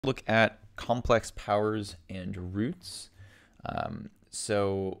Look at complex powers and roots.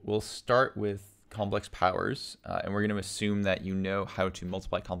 So we'll start with complex powers, and we're going to assume that you know how to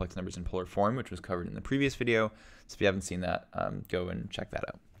multiply complex numbers in polar form, which was covered in the previous video. So if you haven't seen that, go and check that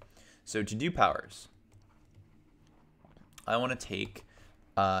out. So to do powers, I want to take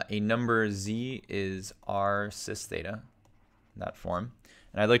a number z is r cis theta, that form,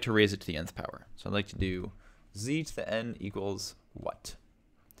 and I'd like to raise it to the nth power. So I'd like to do z to the n equals what?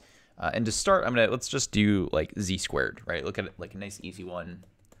 And to start, let's just do like z squared, right? Look at it like a nice easy one,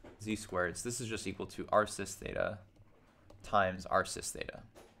 z squared. So this is just equal to r cis theta times r cis theta.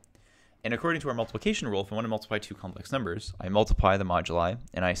 And according to our multiplication rule, if I want to multiply two complex numbers, I multiply the moduli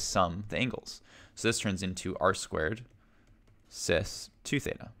and I sum the angles. So this turns into r squared cis 2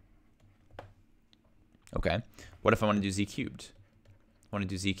 theta. Okay, what if I want to do z cubed? I want to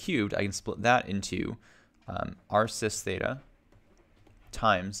do z cubed, I can split that into r cis theta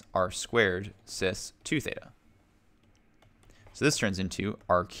times r squared cis 2 theta. So this turns into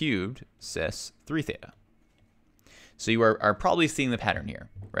r cubed cis 3 theta. So you are probably seeing the pattern here,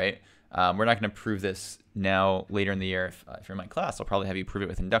 right? We're not going to prove this now later in the year. If you're in my class, I'll probably have you prove it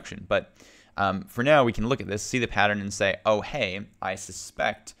with induction. But for now, we can look at this, see the pattern, and say, oh, hey, I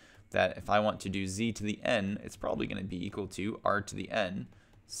suspect that if I want to do z to the n, it's probably going to be equal to r to the n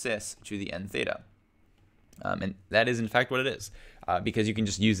cis to the n theta. And that is, in fact, what it is. Because you can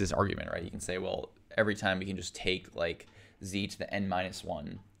just use this argument, right? You can say, well, every time we can just take like z to the n minus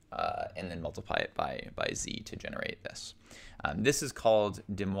 1 and then multiply it by z to generate this. This is called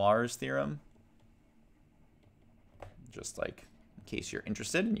deMoivre's theorem. Just like in case you're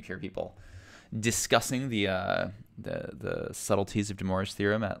interested and you hear people discussing the subtleties of deMoivre's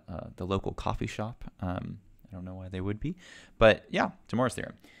theorem at the local coffee shop. I don't know why they would be, but yeah, deMoivre's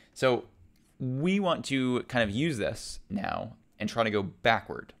theorem. So we want to kind of use this now and try to go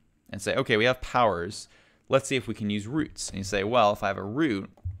backward and say, okay, we have powers. Let's see if we can use roots. And you say, well, if I have a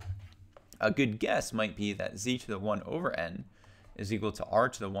root, a good guess might be that z to the 1 over n is equal to r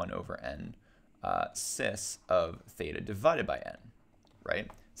to the 1 over n cis of theta divided by n,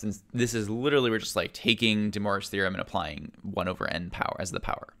 right? Since this is literally, we're just like taking deMoivre's theorem and applying 1 over n power as the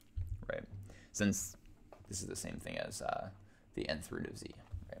power, right? Since this is the same thing as the nth root of z.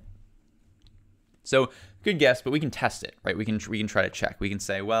 So good guess, but we can test it, right? We can try to check. We can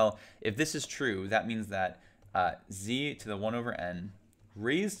say, well, if this is true, that means that z to the 1 over n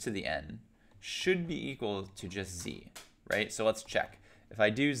raised to the n should be equal to just z, right? So let's check. If I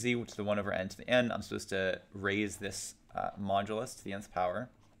do z to the 1 over n to the n, I'm supposed to raise this modulus to the nth power,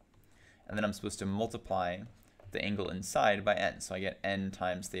 and then I'm supposed to multiply the angle inside by n. So I get n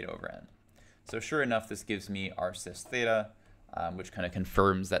times theta over n. So sure enough, this gives me r cis theta, which kind of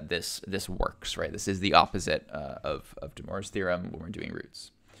confirms that this works, right? This is the opposite of deMoivre's theorem when we're doing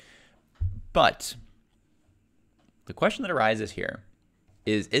roots. But the question that arises here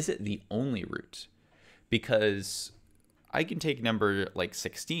is it the only root? Because I can take number like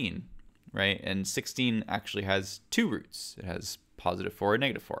 16, right? And 16 actually has two roots. It has positive 4 and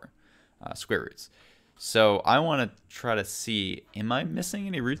negative 4 square roots. So I want to try to see, am I missing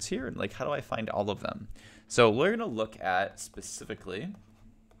any roots here? Like, how do I find all of them? So we're going to look at specifically,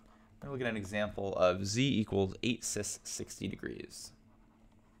 we're going to look at an example of z equals 8 cis 60 degrees.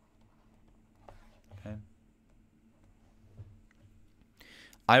 Okay.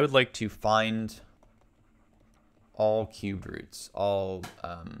 I would like to find all cubed roots, all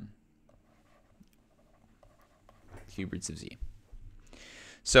cube roots of z.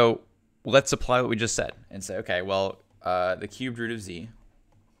 So let's apply what we just said and say, okay, well, the cubed root of z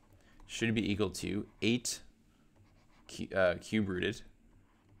should be equal to 8 cube rooted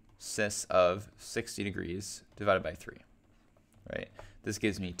cis of 60 degrees divided by 3, right? This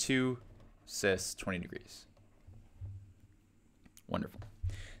gives me 2 cis 20 degrees. Wonderful.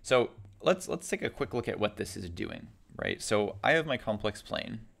 So let's take a quick look at what this is doing, right? So I have my complex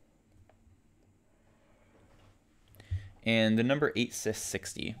plane, and the number 8 cis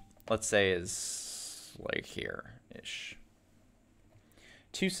 60, let's say, is like here-ish.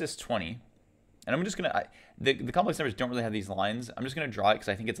 2 cis 20, and I'm just going to, the complex numbers don't really have these lines. I'm just going to draw it because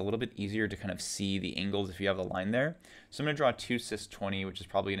I think it's a little bit easier to kind of see the angles if you have the line there. So I'm going to draw 2 cis 20, which is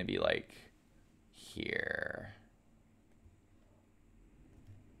probably going to be like here.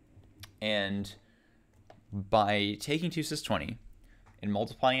 And by taking 2 cis 20 and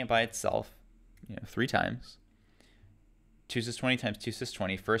multiplying it by itself, 3 times, 2 cis 20 times 2 cis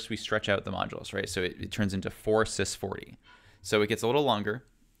 20, first we stretch out the modulus, right? So it turns into 4 cis 40. So it gets a little longer,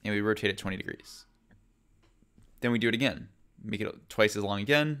 and we rotate it 20 degrees. Then we do it again. Make it twice as long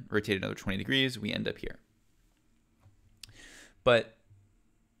again, rotate another 20 degrees, we end up here. But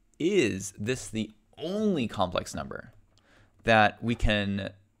is this the only complex number that we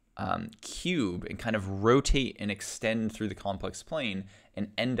can cube and kind of rotate and extend through the complex plane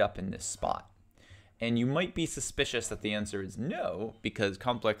and end up in this spot? And you might be suspicious that the answer is no, because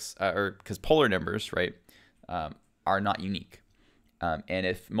because polar numbers, right, are not unique. And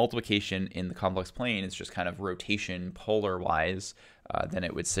if multiplication in the complex plane is just kind of rotation polar-wise, then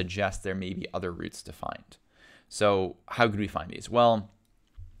it would suggest there may be other roots to find. So how could we find these? Well,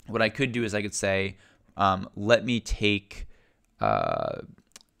 what I could do is I could say, let me take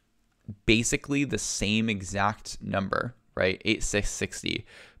basically the same exact number, right, 8660,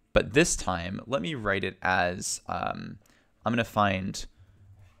 but this time let me write it as, I'm going to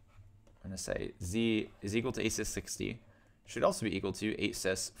say z is equal to 8660 should also be equal to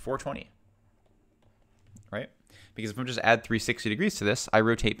 8cis 420, right? Because if I'm just add 360 degrees to this, I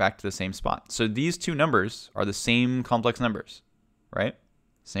rotate back to the same spot. So these two numbers are the same complex numbers, right?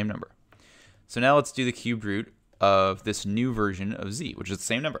 Same number. So now let's do the cubed root of this new version of z, which is the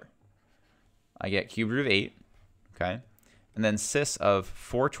same number. I get cubed root of 8, okay? And then cis of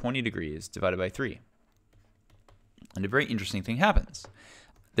 420 degrees divided by 3. And a very interesting thing happens.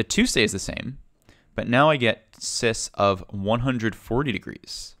 The 2 stays the same, but now I get cis of 140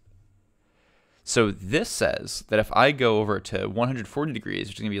 degrees. So this says that if I go over to 140 degrees,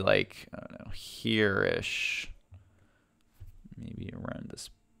 which is going to be like, I don't know, here-ish, maybe around this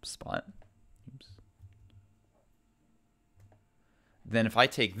spot. Oops. Then if I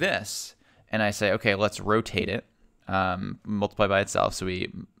take this and I say, okay, let's rotate it, multiply by itself, so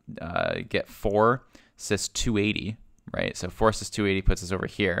we get 4 cis 280, right? So 4 cis 280 puts us over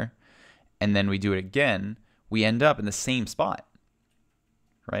here. And then we do it again, we end up in the same spot,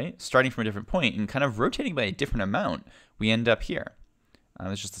 right? Starting from a different point and kind of rotating by a different amount, we end up here.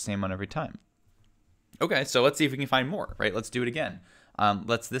 It's just the same amount every time. Okay, so let's see if we can find more, right? Let's do it again.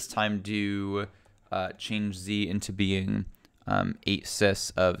 Let's this time do change z into being 8 cis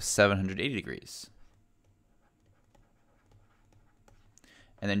of 780 degrees.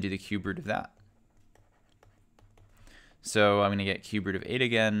 And then do the cube root of that. So I'm going to get cube root of 8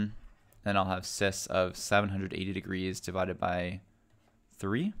 again. Then I'll have cis of 780 degrees divided by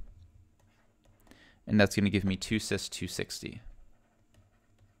 3. And that's going to give me 2 cis 260.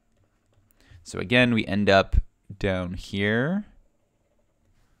 So again, we end up down here.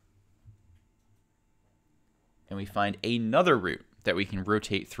 And we find another root that we can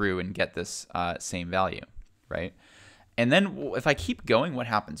rotate through and get this same value, right? And then if I keep going, what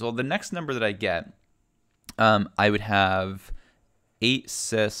happens? Well, the next number that I get, I would have 8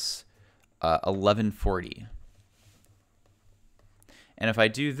 cis 1140. And if I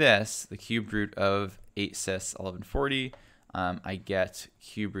do this, the cube root of 8 cis 1140, I get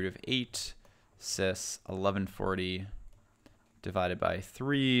cube root of 8 cis 1140 divided by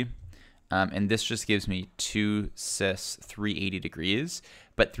 3. And this just gives me 2 cis 380 degrees.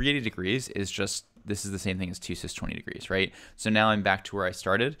 But 380 degrees is just, this is the same thing as 2 cis 20 degrees, right? So now I'm back to where I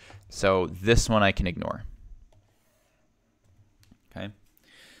started. So this one I can ignore. Okay.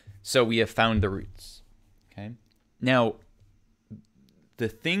 So we have found the roots. Okay. Now, the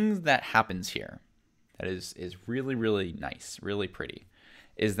thing that happens here that is really, really nice, really pretty,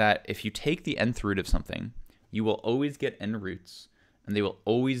 is that if you take the nth root of something, you will always get n roots, and they will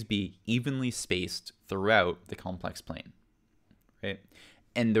always be evenly spaced throughout the complex plane, right?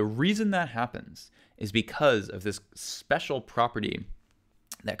 And the reason that happens is because of this special property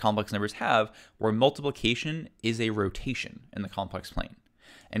that complex numbers have, where multiplication is a rotation in the complex plane.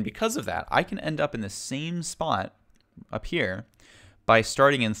 And because of that, I can end up in the same spot up here by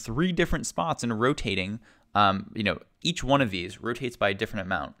starting in 3 different spots and rotating. Each one of these rotates by a different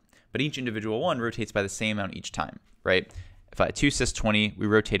amount, but each individual one rotates by the same amount each time, right? If I 2 cis 20, we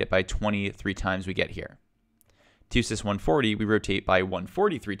rotate it by 20 3 times, we get here. 2 cis 140, we rotate by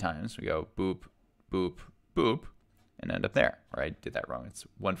 140 3 times. We go boop, boop, boop, and end up there. Or I did that wrong. It's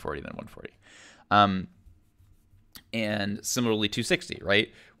 140, then 140. And similarly, 260, right?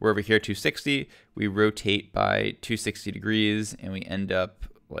 We're over here, 260. We rotate by 260 degrees, and we end up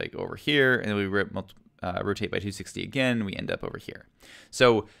like over here. And then we rotate by 260 again. We end up over here.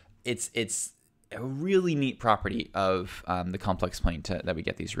 So it's a really neat property of the complex plane that we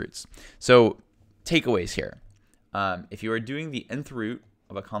get these roots. So takeaways here. If you are doing the nth root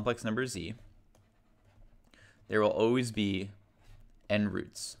of a complex number z, there will always be n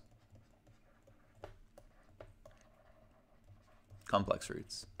roots. Complex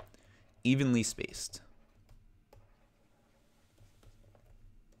roots, evenly spaced.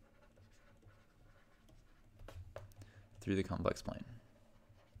 Through the complex plane.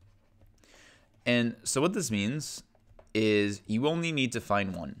 And so what this means is you only need to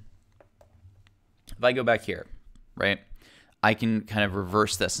find one. if I go back here, right, I can kind of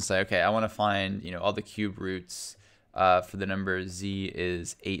reverse this and say, okay, I want to find, all the cube roots for the number z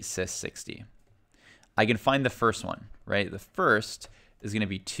is 8 cis 60. I can find the first one, right? The first is going to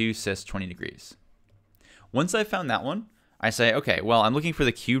be 2 cis 20 degrees. Once I've found that one, I say, okay, well, I'm looking for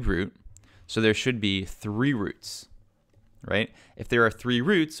the cube root, so there should be 3 roots, right? If there are 3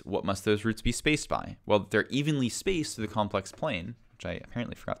 roots, what must those roots be spaced by? Well, they're evenly spaced through the complex plane, which I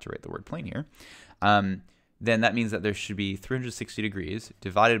apparently forgot to write the word plane here. Then that means that there should be 360 degrees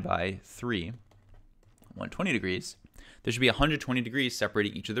divided by 3, 120 degrees. There should be 120 degrees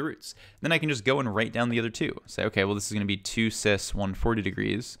separating each of the roots. Then I can just go and write down the other 2. Say, okay, well, this is going to be 2 cis 140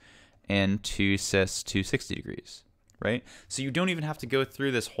 degrees and 2 cis 260 degrees, right? So you don't even have to go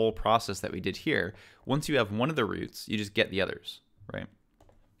through this whole process that we did here. Once you have one of the roots, you just get the others, right?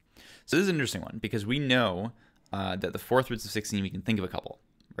 So this is an interesting one because we know that the fourth roots of 16, we can think of a couple,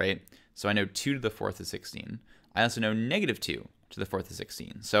 right? So I know 2 to the fourth is 16. I also know negative 2 to the fourth is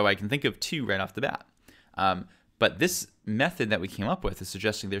 16. So I can think of 2 right off the bat. But this method that we came up with is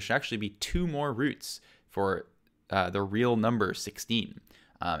suggesting there should actually be 2 more roots for the real number 16.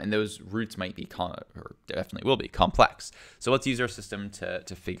 And those roots might be, or definitely will be, complex. So let's use our system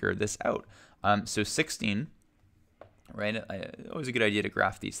to figure this out. So 16, right? Always a good idea to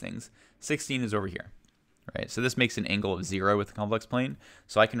graph these things. 16 is over here, right? So this makes an angle of 0 with the complex plane.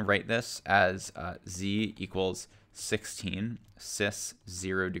 So I can write this as z equals 16 cis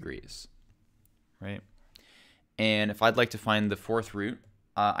 0 degrees, right? And if I'd like to find the fourth root,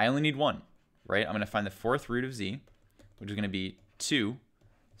 I only need 1, right? I'm going to find the fourth root of z, which is going to be 2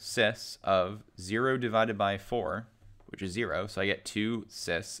 cis of 0 divided by 4, which is 0. So I get 2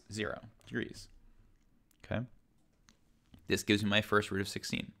 cis 0 degrees. Okay. This gives me my first root of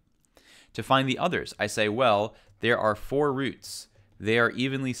 16. To find the others, I say, well, there are 4 roots. They are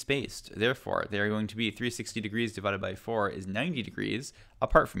evenly spaced. Therefore, they are going to be 360 degrees divided by 4 is 90 degrees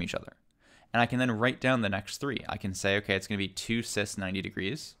apart from each other. And I can then write down the next 3. I can say, okay, it's going to be 2 cis 90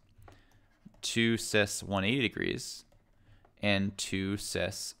 degrees, 2 cis 180 degrees, and 2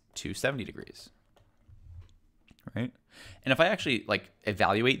 cis 270 degrees, right? And if I actually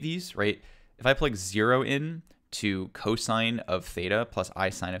evaluate these, right, if I plug 0 in to cosine of theta plus I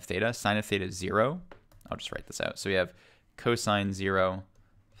sine of theta is 0. I'll just write this out. So we have cosine 0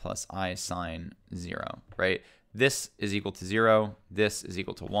 plus I sine 0, right? This is equal to 0. This is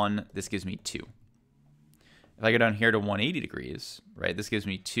equal to 1. This gives me 2. If I go down here to 180 degrees, right, this gives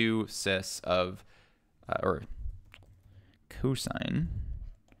me 2 cis of, or cosine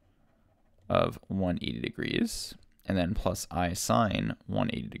of 180 degrees, and then plus I sine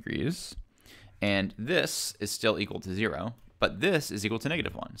 180 degrees. And this is still equal to 0, but this is equal to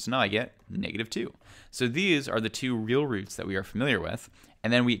negative 1. So now I get negative 2. So these are the 2 real roots that we are familiar with.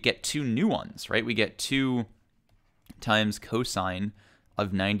 And then we get 2 new ones, right? We get 2 times cosine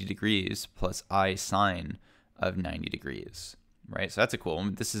of 90 degrees plus I sine of 90 degrees, right? So that's a cool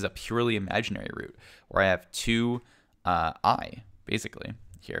one. This is a purely imaginary root where I have 2 I, basically,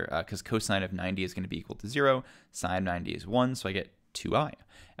 here, because cosine of 90 is going to be equal to 0, sine of 90 is 1, so I get 2i.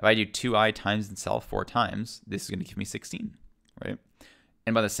 If I do 2i times itself 4 times, this is going to give me 16, right?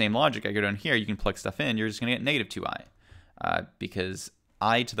 And by the same logic, I go down here, you can plug stuff in, you're just going to get negative 2i, because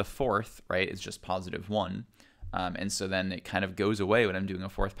I to the fourth, right, is just positive 1. And so then it kind of goes away when I'm doing a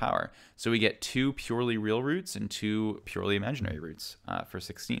fourth power. So we get 2 purely real roots and 2 purely imaginary roots for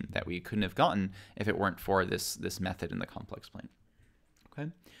 16 that we couldn't have gotten if it weren't for this method in the complex plane. Okay.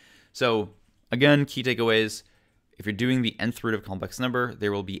 So again, key takeaways. If you're doing the nth root of a complex number,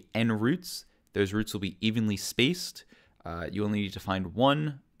 there will be n roots. Those roots will be evenly spaced. You only need to find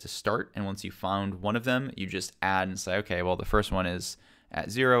 1 to start. And once you found one of them, you just add and say, okay, well, the first one is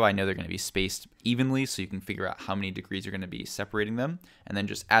at 0. I know they're going to be spaced evenly, so you can figure out how many degrees are going to be separating them, and then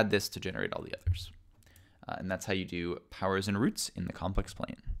just add this to generate all the others. And that's how you do powers and roots in the complex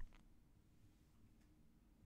plane.